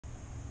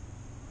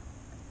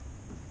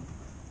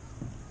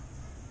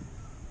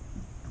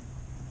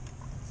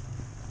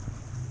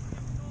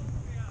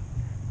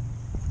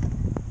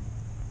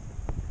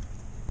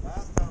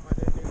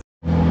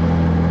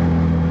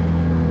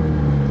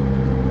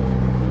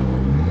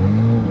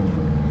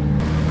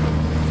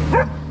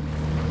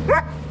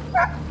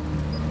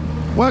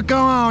What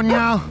going on,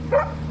 y'all?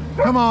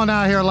 Come on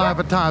out here,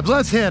 Life&Times.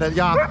 Let's hit it,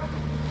 y'all. Come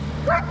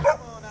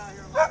on out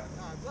here,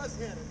 Life&Times. Let's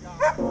hit it,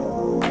 y'all.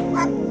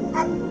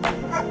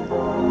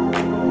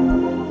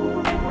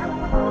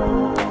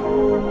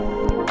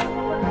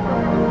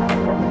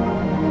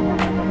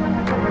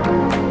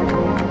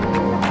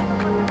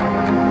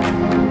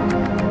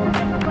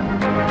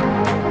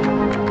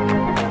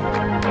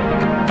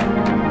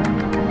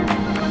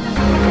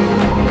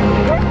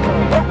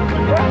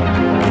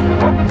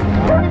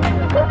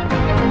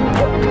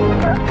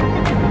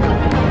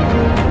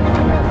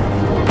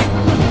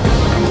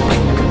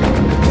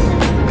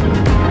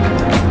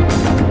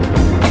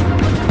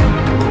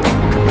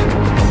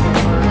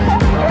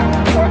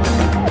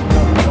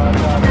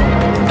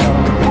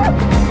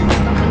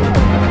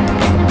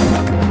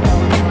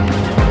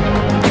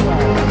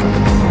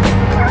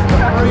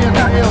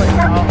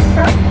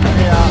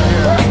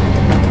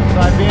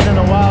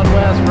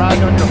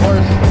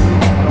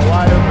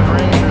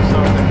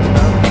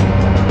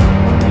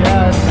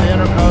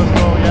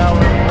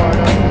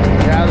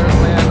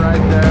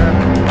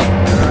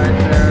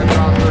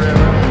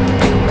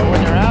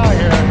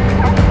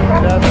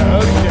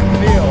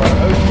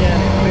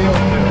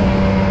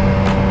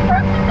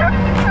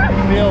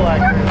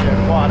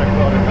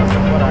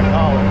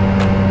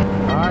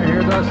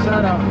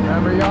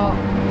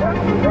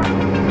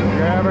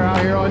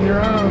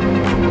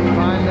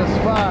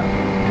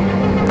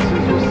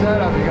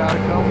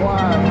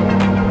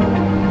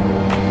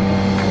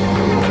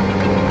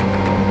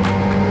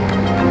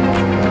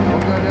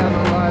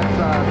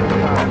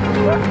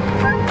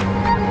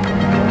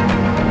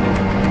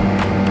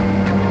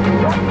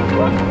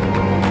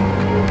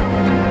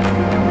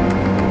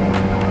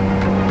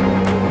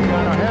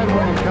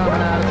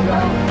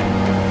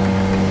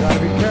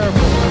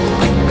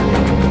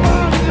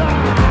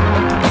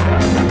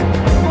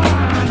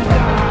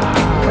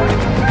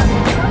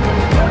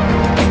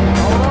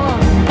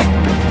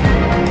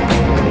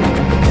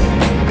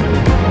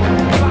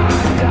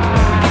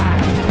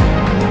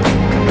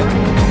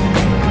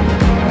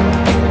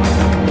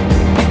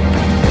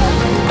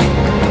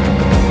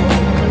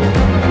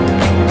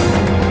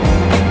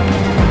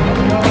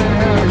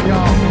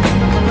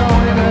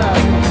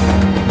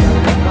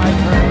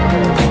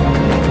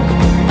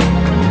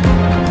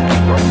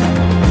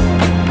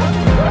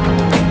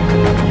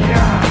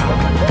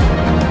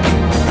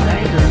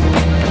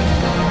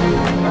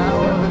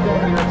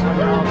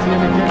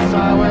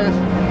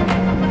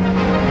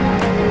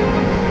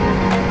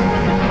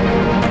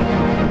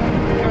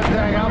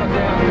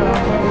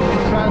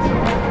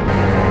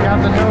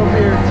 Captain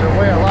Nobeard, it's a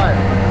way of life,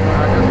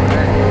 not just a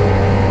day.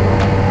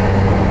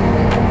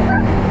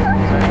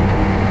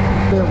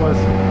 It was,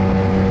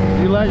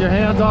 you let your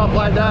hands off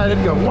like that,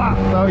 it'd go whop,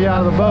 throw you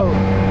out of the boat.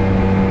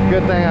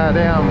 Good thing I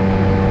damn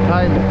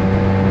tightened it.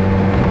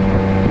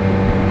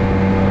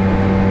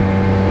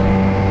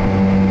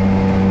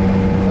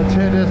 Let's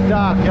hit this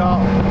dock,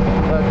 y'all.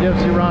 Let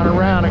Gypsy run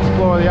around,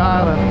 explore the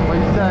island. What do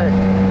you say?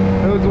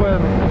 Who's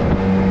with me?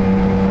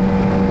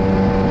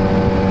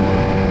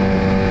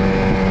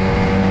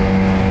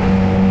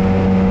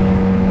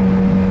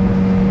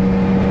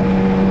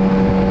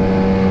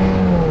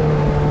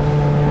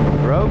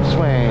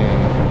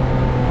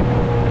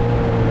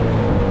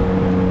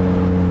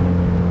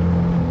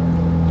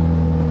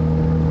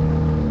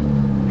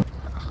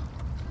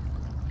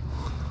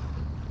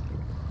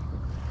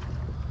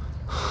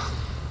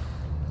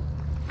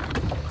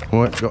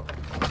 What? Go.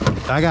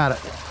 I got it.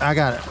 I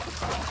got it.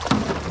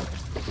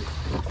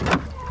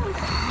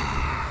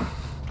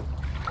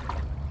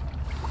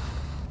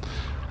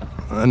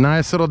 A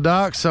nice little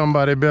dock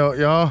somebody built,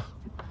 y'all.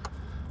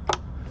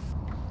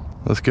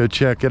 Let's go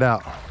check it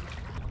out.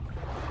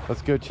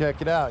 Let's go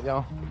check it out,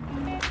 y'all.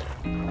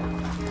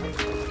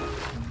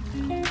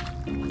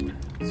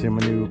 See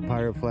my new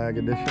pirate flag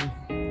edition?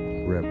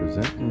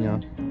 Representing,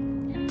 y'all.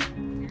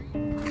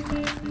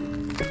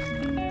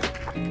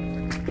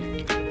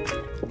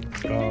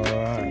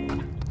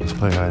 Let's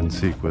play hide and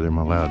seek with her.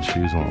 My loud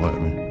shoes won't let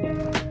me.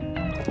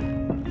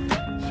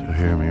 She'll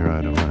hear me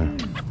right away.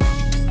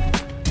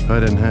 If I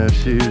didn't have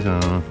shoes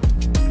on.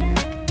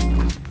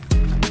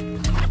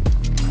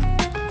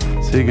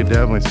 So you could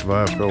definitely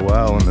survive for a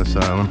while on this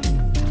island.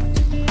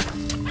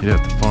 You'd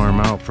have to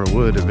farm out for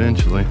wood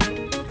eventually.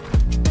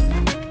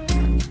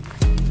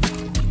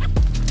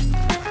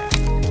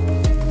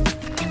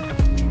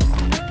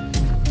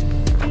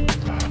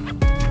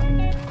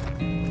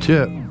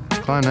 Chip,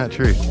 climb that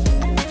tree.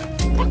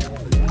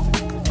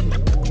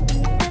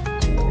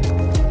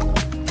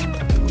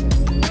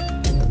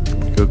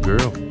 Good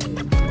girl.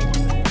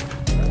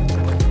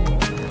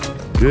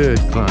 Good,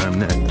 climb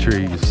that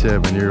tree, you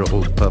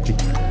 7-year-old puppy.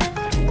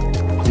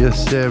 You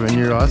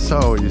 7-year-old, I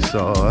saw what you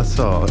saw, I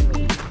saw it.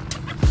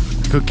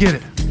 Go get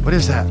it. What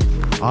is that?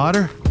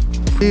 Otter?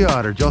 Sea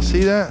otter, did y'all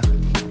see that?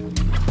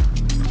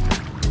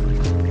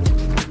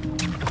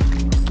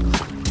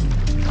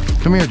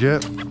 Come here,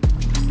 Jet.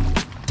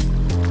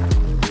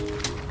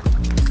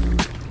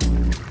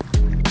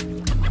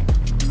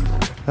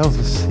 That was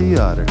a sea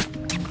otter.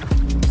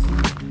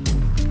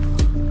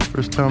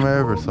 First time I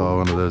ever saw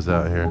one of those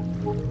out here.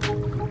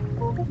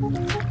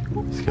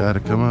 It's got to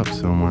come up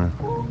somewhere.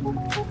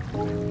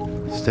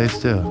 Stay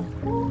still.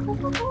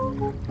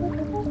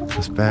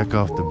 Let's back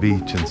off the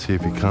beach and see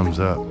if he comes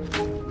up.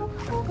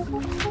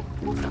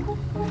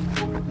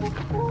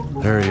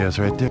 There he is,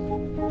 right there.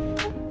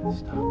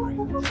 Stop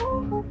breathing.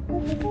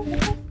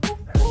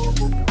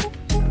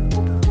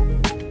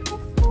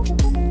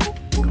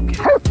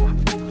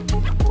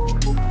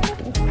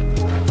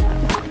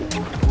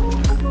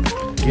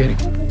 Get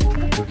him.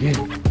 Go get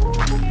him.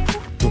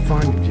 Go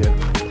find him, Jeff.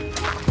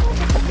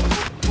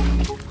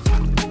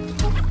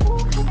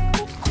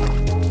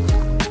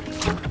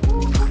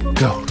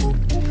 Go.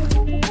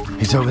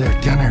 He's over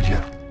there. Down there,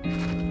 Jeff.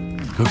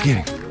 Go get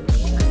him.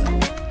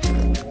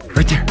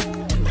 Right there.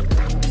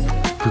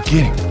 Go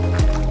get him.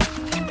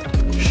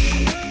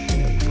 Shh.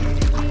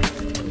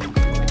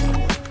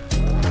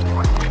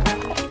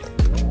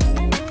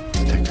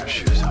 Take our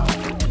shoes off.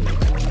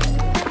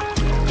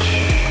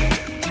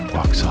 Shh.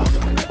 Walk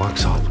softly. Walk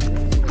softly.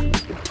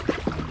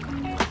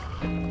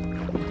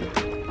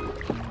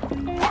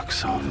 Walk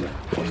softly.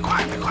 Be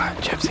quiet,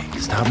 Gypsy.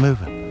 Stop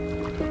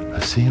moving. I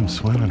see him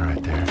swimming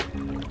right there.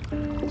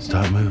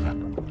 Stop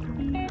moving.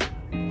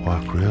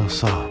 Walk real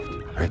soft.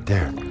 Right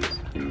there.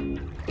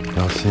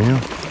 Y'all see him?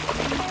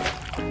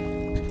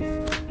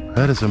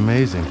 That is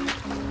amazing.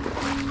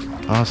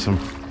 Awesome.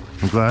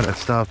 I'm glad I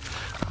stopped.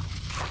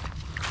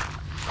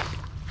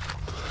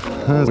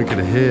 We could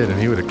have hid and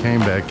he would have came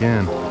back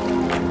in.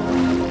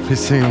 He's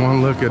seen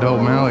one look at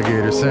old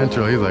Alligator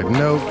Central. He's like,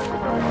 nope.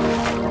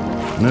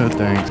 No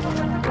thanks.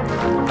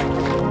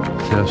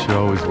 Tess, she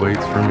always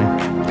waits for me.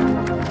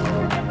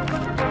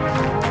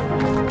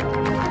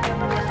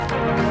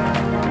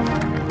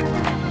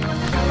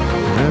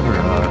 River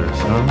otters,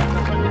 huh?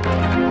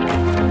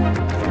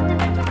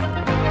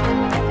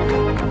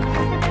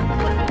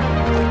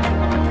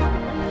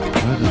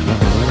 What is that?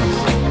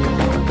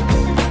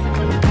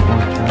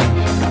 More trash.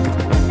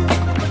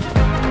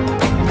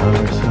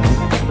 Another side.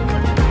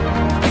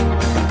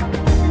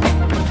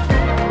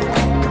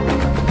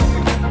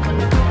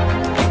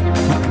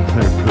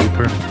 Another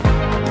pooper.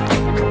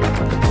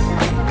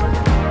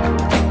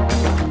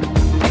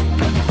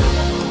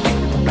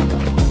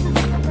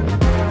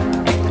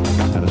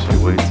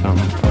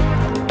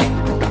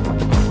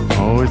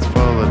 Always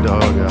follow the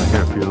dog out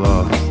here if you're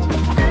lost.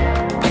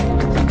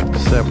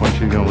 Except when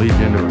she's gonna lead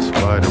you into a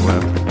spider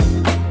web.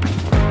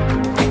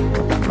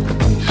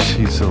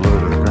 She's so low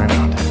to the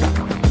ground.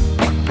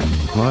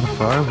 A lot of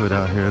firewood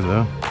out here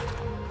though.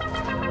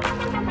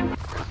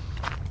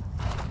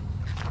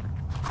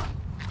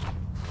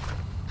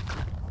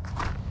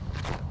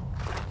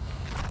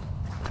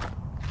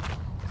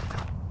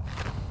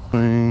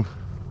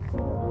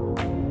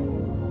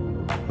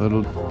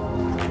 Little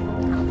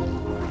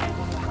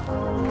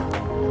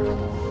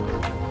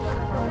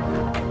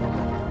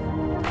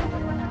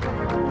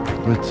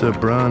it's a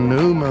brand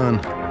new man.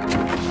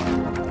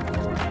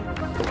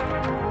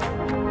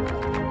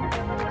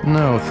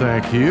 No,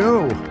 thank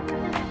you.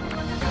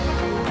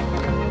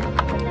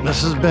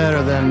 This is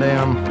better than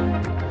them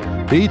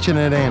beaching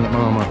it, ain't it,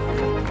 Mama?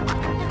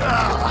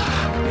 Ah.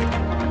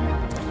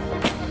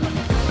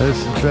 This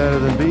is better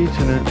than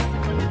beaching it.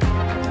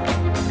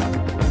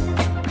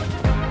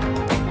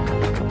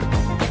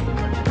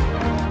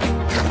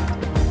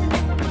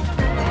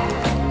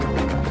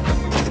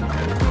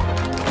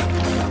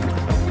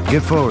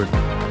 Get forward.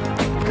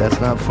 That's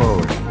not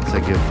forward. It's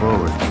like get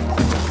forward.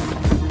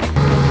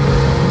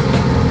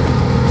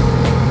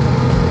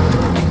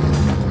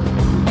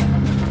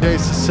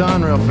 Chase the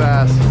sun real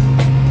fast.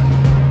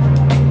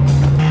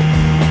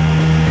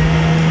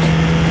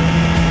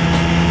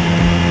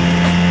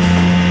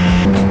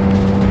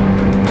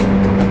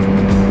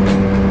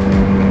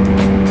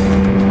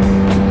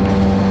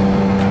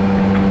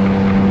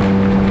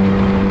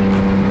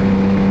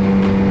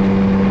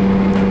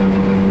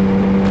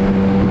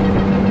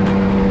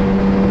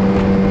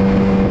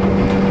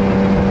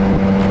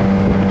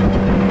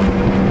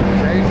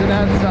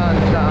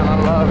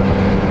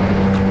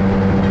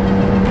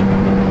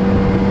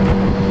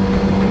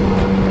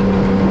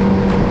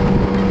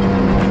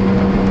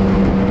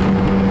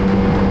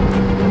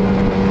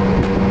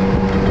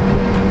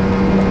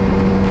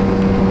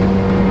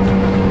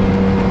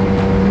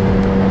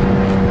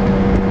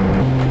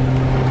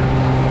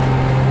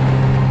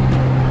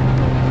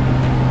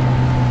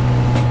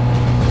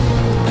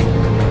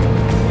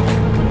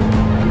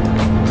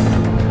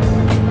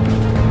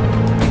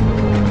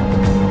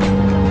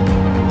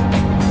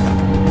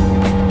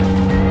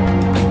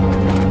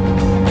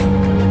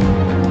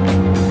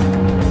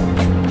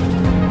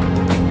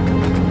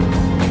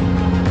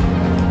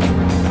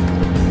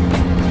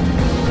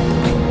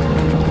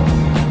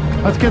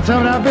 Let's get some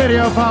of that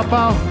video,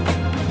 Papa.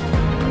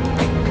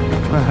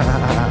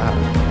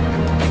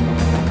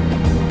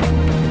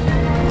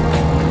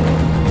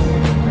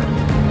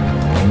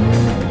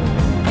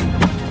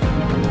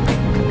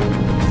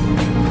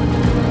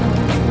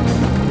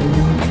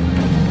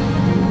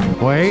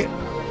 Wait.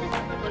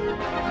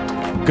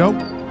 Go.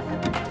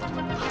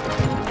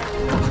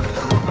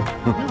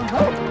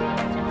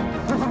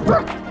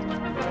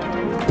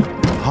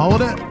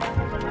 Hold it.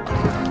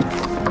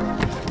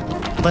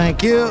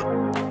 Thank you.